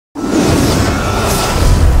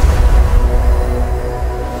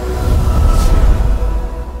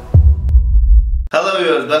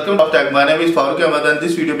welcome to Tech. My name is Farooq Ahmed and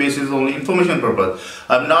this video base is only information purpose.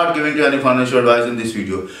 I'm not giving you any financial advice in this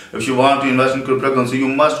video. If you want to invest in cryptocurrency, you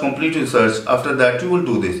must complete research. After that, you will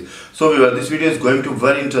do this. So viewer, this video is going to be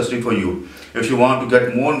very interesting for you. If you want to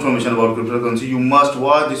get more information about cryptocurrency, you must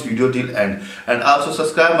watch this video till end. And also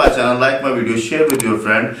subscribe my channel, like my video, share with your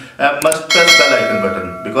friend, and must press the bell icon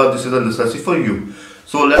button because this is a necessity for you.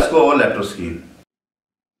 So let's go over laptop screen.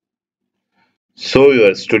 So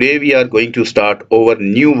viewers, today we are going to start our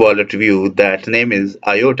new wallet review that name is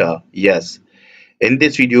IOTA. Yes, in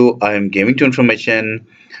this video I am giving you information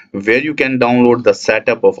where you can download the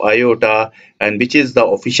setup of IOTA and which is the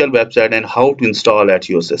official website and how to install at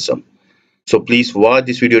your system. So please watch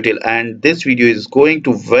this video till end. This video is going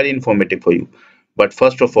to very informative for you. But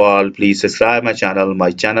first of all, please subscribe my channel. My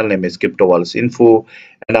channel name is Crypto Wallets Info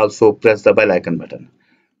and also press the bell icon button.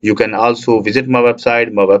 You can also visit my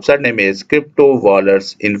website. My website name is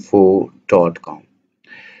cryptowalletsinfo.com.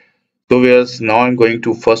 So viewers, now I'm going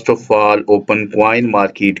to first of all open Coin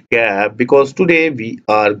Market Cap because today we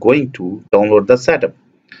are going to download the setup.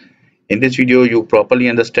 In this video, you properly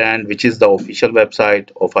understand which is the official website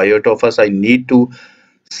of IOTA. First, I need to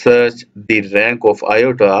search the rank of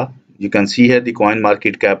IOTA. You can see here the Coin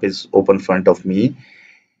Market Cap is open in front of me.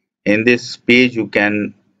 In this page, you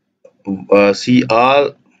can see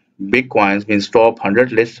all big coins means top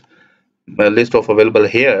 100 list of available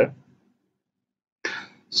here.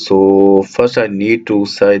 So first I need to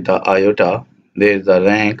search the IOTA. There is the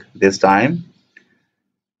rank this time.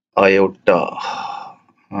 IOTA.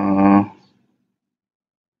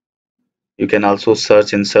 You can also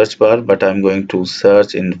search in search bar, but I'm going to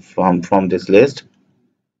search in from this list.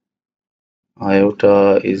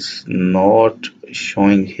 IOTA is not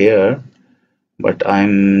showing here, but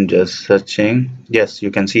I'm just searching. Yes, you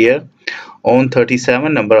can see here on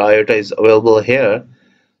 37 number IOTA is available here.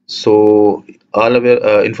 So all of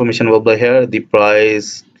your information available here. The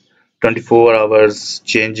price 24 hours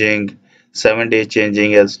changing, 7-day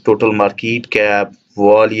changing as total market cap,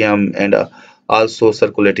 volume, and also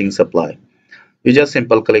circulating supply. You just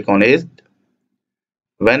simple click on it.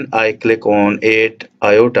 When I click on it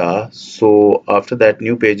IOTA, so after that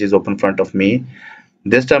new page is open in front of me.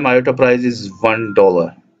 This time IOTA price is $1.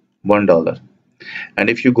 And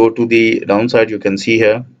if you go to the downside, you can see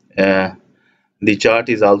here the chart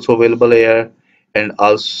is also available here, and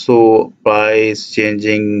also price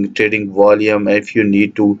changing, trading volume. If you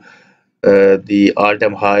need to the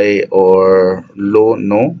all-time high or low,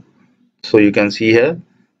 no. So you can see here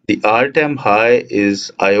the all-time high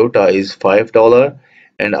is IOTA is $5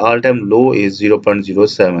 and all-time low is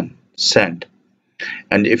 0.07 cent.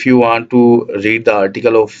 And if you want to read the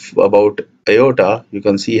article about IOTA, you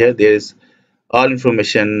can see here there is all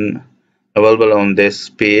information available on this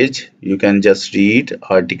page. You can just read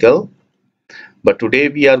article. But today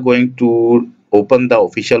we are going to open the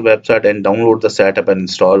official website and download the setup and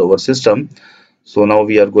install our system. So now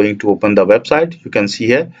we are going to open the website. You can see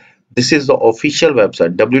here this is the official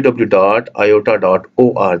website www.iota.org.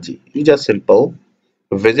 You just simple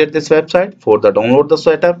visit this website for the download the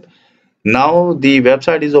setup. Now the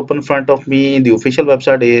website is open in front of me. The official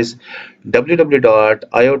website is www.iota.org.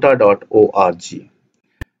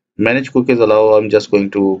 Manage cookies allow. I'm just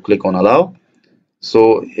going to click on allow.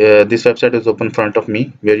 So this website is open in front of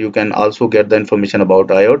me where you can also get the information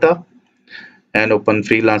about IOTA and open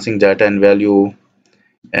freelancing data and value.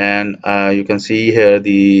 And you can see here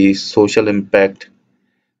the social impact,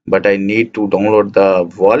 but I need to download the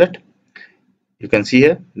wallet. You can see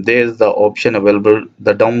here there is the option available,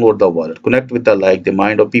 the download the wallet, connect with the the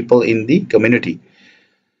mind of people in the community.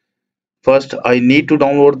 First I need to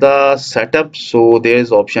download the setup, so there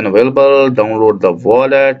is option available, download the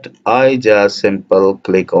wallet. I just simple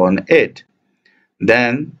click on it.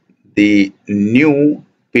 Then the new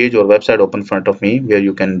page or website open in front of me where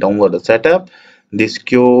you can download the setup, the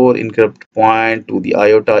secure encrypt point to the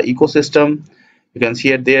IOTA ecosystem. You can see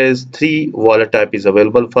here there is 3 wallet type is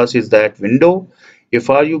available. First is that window. If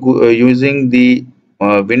are you using the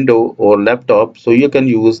window or laptop, so you can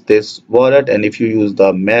use this wallet, and if you use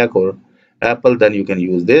the Mac or Apple, then you can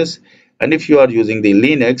use this. And if you are using the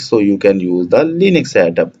Linux, so you can use the Linux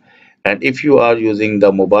setup. And if you are using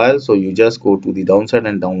the mobile, so you just go to the downside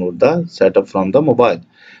and download the setup from the mobile.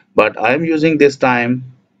 But I am using this time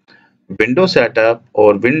window setup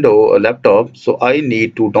or window laptop, so I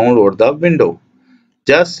need to download the window.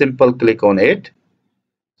 Just simple click on it.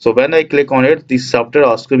 So when I click on it, the software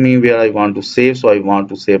asking me where I want to save, so I want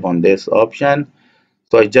to save on this option.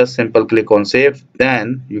 So I just simple click on save.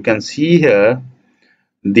 Then you can see here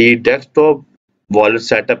the desktop wallet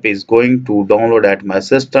setup is going to download at my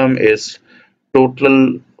system is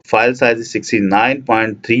total file size is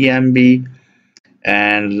 69.3 MB,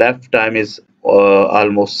 and left time is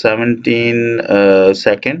almost 17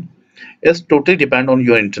 second. It's totally depend on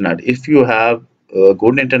your internet. If you have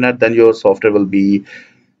good internet, then your software will be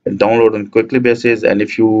download on quickly basis, and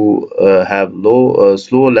if you have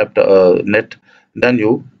slow left net, then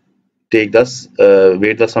you take this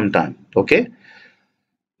wait the some time. Okay,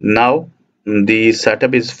 now the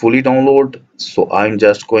setup is fully download, so I'm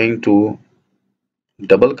just going to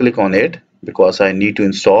double click on it because I need to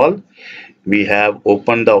install. We have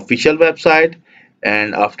opened the official website,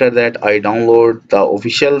 and after that I download the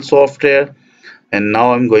official software, and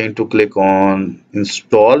now I'm going to click on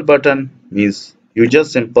install button. Means you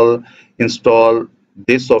just simple install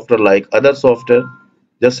this software like other software.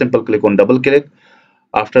 Just simple click on double click.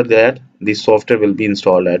 After that the software will be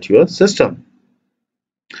installed at your system.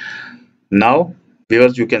 Now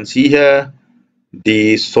viewers, you can see here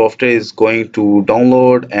the software is going to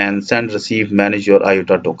download and send, receive, manage your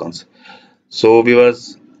IOTA tokens. So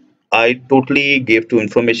viewers, I totally gave to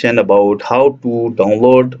information about how to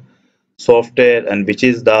download software and which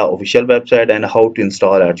is the official website and how to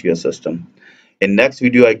install at your system. In next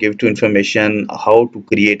video I give to information how to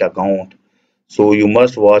create account, so you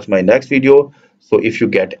must watch my next video. So if you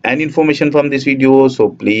get any information from this video, so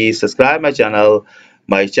please subscribe my channel.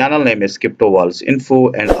 My channel name is Info,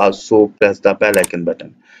 and also press the bell icon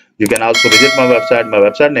button. You can also visit my website. My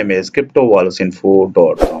website name is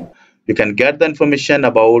cryptowalletsinfo.com. You can get the information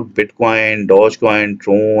about Bitcoin, Dogecoin,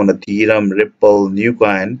 Tron, Ethereum, Ripple,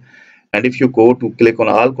 Newcoin. And if you go to click on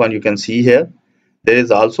all coin, you can see here there is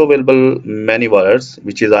also available many wallets,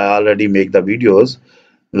 which is I already make the videos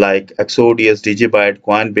like XODS, Digibyte,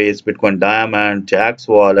 Coinbase, Bitcoin Diamond, Jax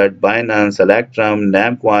Wallet, Binance, Electrum,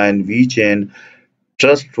 Namecoin, VeChain,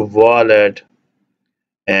 Trust Wallet,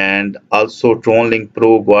 and also TRON Link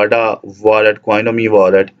Pro, Guarda Wallet, Coinomi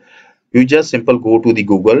Wallet. You just simple go to the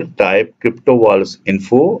Google, type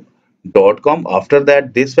cryptowalletsinfo.com. After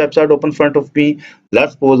that this website open front of me.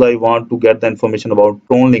 Let's suppose I want to get the information about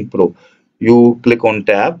TRON Link Pro. You click on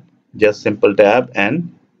tab, just simple tab,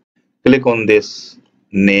 and click on this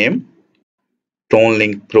name, TRON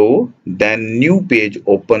Link Pro. Then new page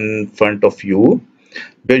open front of you,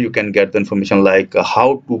 where you can get the information like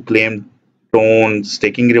how to claim TRON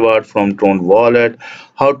staking reward from TRON wallet,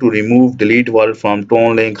 how to remove delete wallet from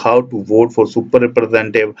TRON link, how to vote for super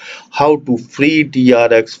representative, how to free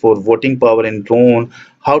TRX for voting power in TRON,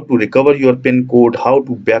 how to recover your pin code, how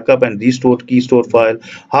to backup and restore key store file,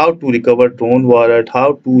 how to recover TRON wallet,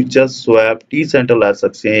 how to just swap decentralized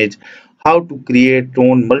exchange, how to create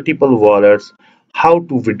TRON multiple wallets, how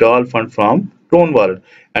to withdraw fund from TRON wallet.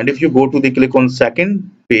 And if you go to the click on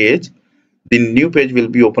second page, the new page will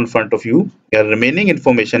be open front of you. Your remaining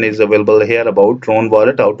information is available here about TRON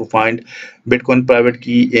wallet, how to find Bitcoin private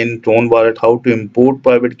key in TRON wallet, how to import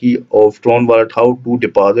private key of TRON wallet, how to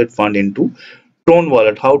deposit fund into TRON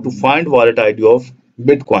wallet, how to find wallet ID of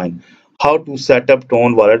Bitcoin, how to set up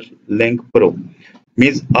TRON wallet link pro.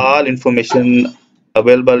 Means all information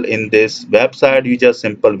available in this website. You just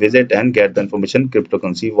simple visit and get the information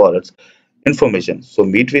cryptocurrency wallets information. So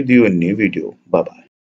meet with you in new video. Bye bye.